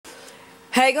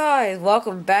Hey guys,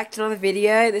 welcome back to another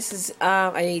video. This is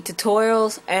a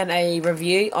tutorials and a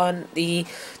review on the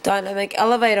dynamic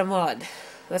elevator mod.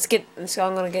 So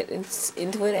I'm gonna get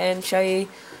into it and show you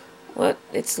what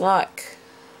it's like.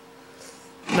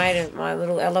 Made my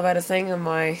little elevator thing in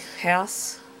my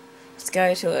house. Let's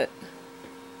go to it.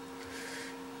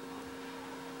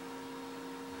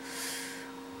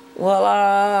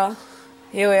 Voila!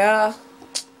 Here we are.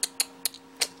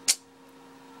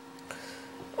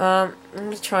 I'm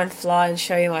gonna try and fly and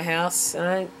show you my house.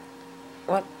 I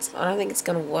don't think it's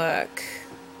gonna work.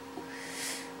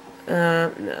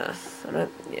 No, I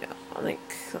don't. Yeah, I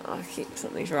think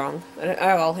something's wrong. Oh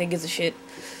well, who gives a shit?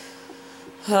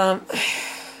 I'm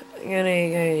gonna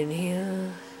go in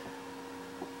here.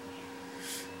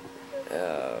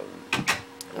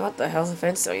 What the hell's the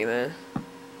fence doing there?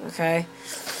 Okay.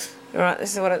 Alright,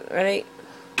 this is what it. Ready?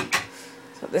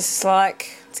 That's what this is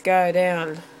like. Let's go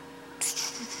down.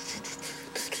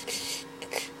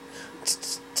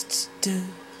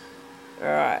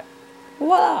 Alright.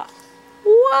 Voila!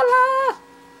 Voila!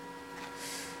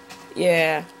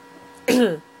 Yeah.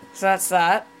 So that's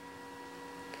that.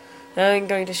 Now I'm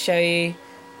going to show you.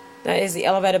 That is the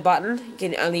elevator button. You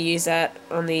can only use that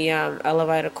on the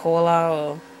elevator caller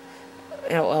or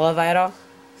elevator.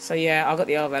 So yeah, I've got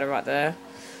the elevator right there.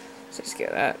 So just get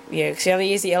that. Yeah, because you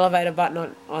only use the elevator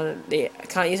button on the. I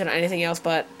can't use it on anything else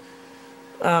but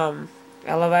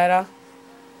elevator.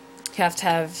 You have to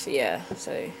have, yeah,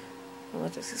 so I'll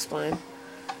just explain.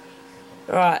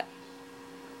 Alright.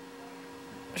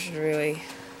 I should really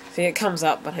see it comes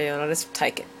up, but hang on, I'll just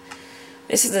take it.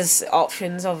 This is the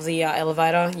options of the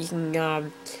elevator. You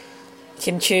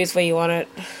can choose where you want it.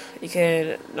 You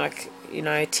can, like,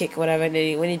 tick whatever, and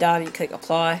then when you're done, you click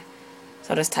apply. So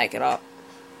I'll just take it up.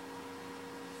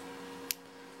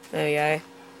 There we go.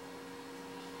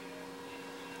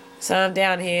 So I'm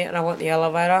down here and I want the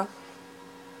elevator.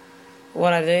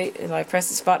 What I do is I press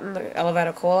this button, the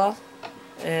elevator caller,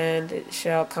 and it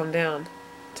shall come down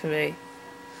to me.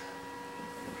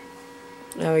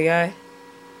 There we go.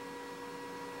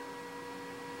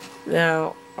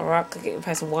 Now I'll right click it and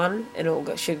press 1 and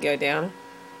it should go down.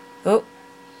 Oh,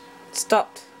 it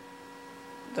stopped.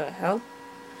 What the hell?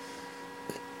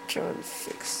 Try and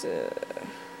fix it.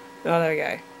 Oh, there we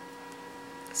go.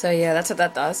 So yeah, that's what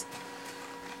that does.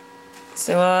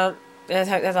 So I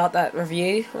hope that's out that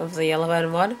review of the elevator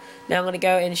mod. Now I'm going to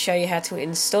go and show you how to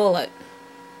install it.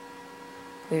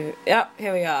 Yep,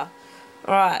 here we are.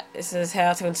 Alright, this is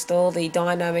how to install the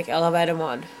dynamic elevator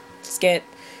mod. Let's get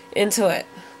into it.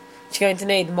 You're going to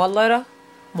need ModLoader,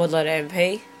 ModLoader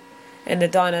MP, and the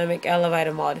dynamic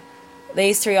elevator mod.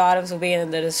 These 3 items will be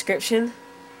in the description.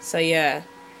 So yeah,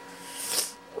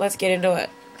 let's get into it.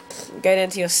 Go down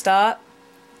to your start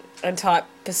and type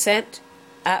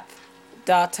 %app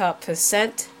data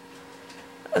 %,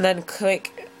 and then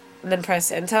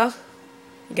press enter.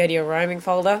 Go to your roaming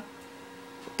folder,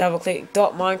 double click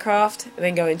 .minecraft, and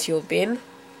then go into your bin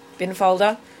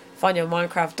folder, find your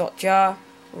minecraft.jar,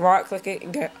 right click it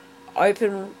and go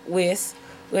open with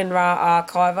WinRAR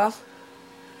archiver.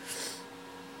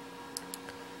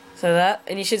 So that,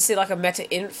 and you should see like a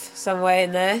meta-inf somewhere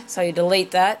in there, so you delete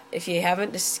that. If you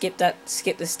haven't, just skip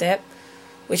the step,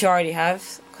 which I already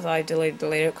have, because I deleted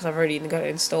it because I've already got it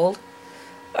installed.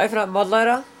 Open up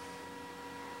ModLoader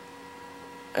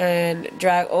and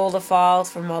drag all the files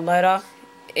from ModLoader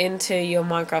into your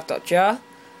minecraft.jar,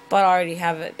 but I already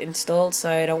have it installed, so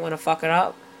I don't want to fuck it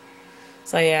up.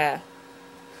 So yeah,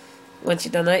 once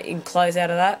you've done that, you can close out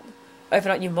of that.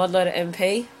 Open up your ModLoader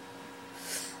MP,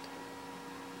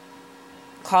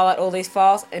 highlight all these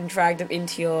files and drag them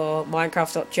into your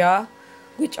minecraft.jar,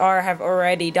 which I have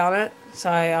already done it. So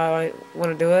I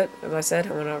want to do it, as I said,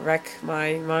 I want to wreck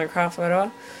my Minecraft or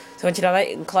whatever. So once you've done that,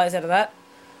 you can close out of that.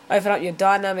 Open up your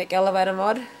dynamic elevator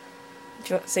mod.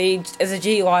 See, there's a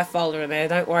GUI folder in there,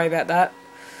 don't worry about that.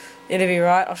 It'll be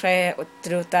right, I'll show you what to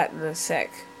do with that in a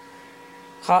sec.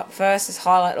 First is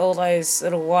highlight all those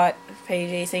little white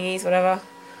PG thingies, whatever.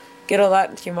 Get all that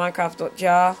into your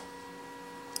Minecraft.jar.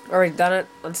 Already done it,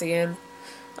 once again.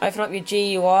 Open up your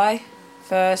GUI.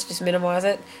 First, just minimize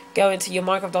it. Go into your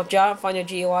Minecraft.jar and find your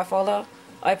GUI folder.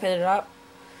 Open it up.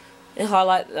 And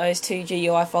highlight those 2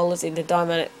 GUI folders into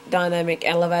dynamic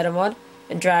elevator mod.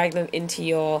 And drag them into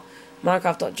your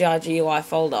Minecraft.jar GUI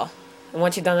folder. And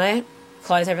once you've done that,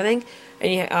 close everything.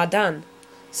 And you are done.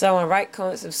 So rate,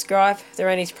 comment, subscribe. If there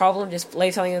are any problems, just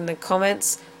leave something in the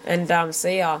comments. And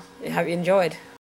see ya. I hope you enjoyed.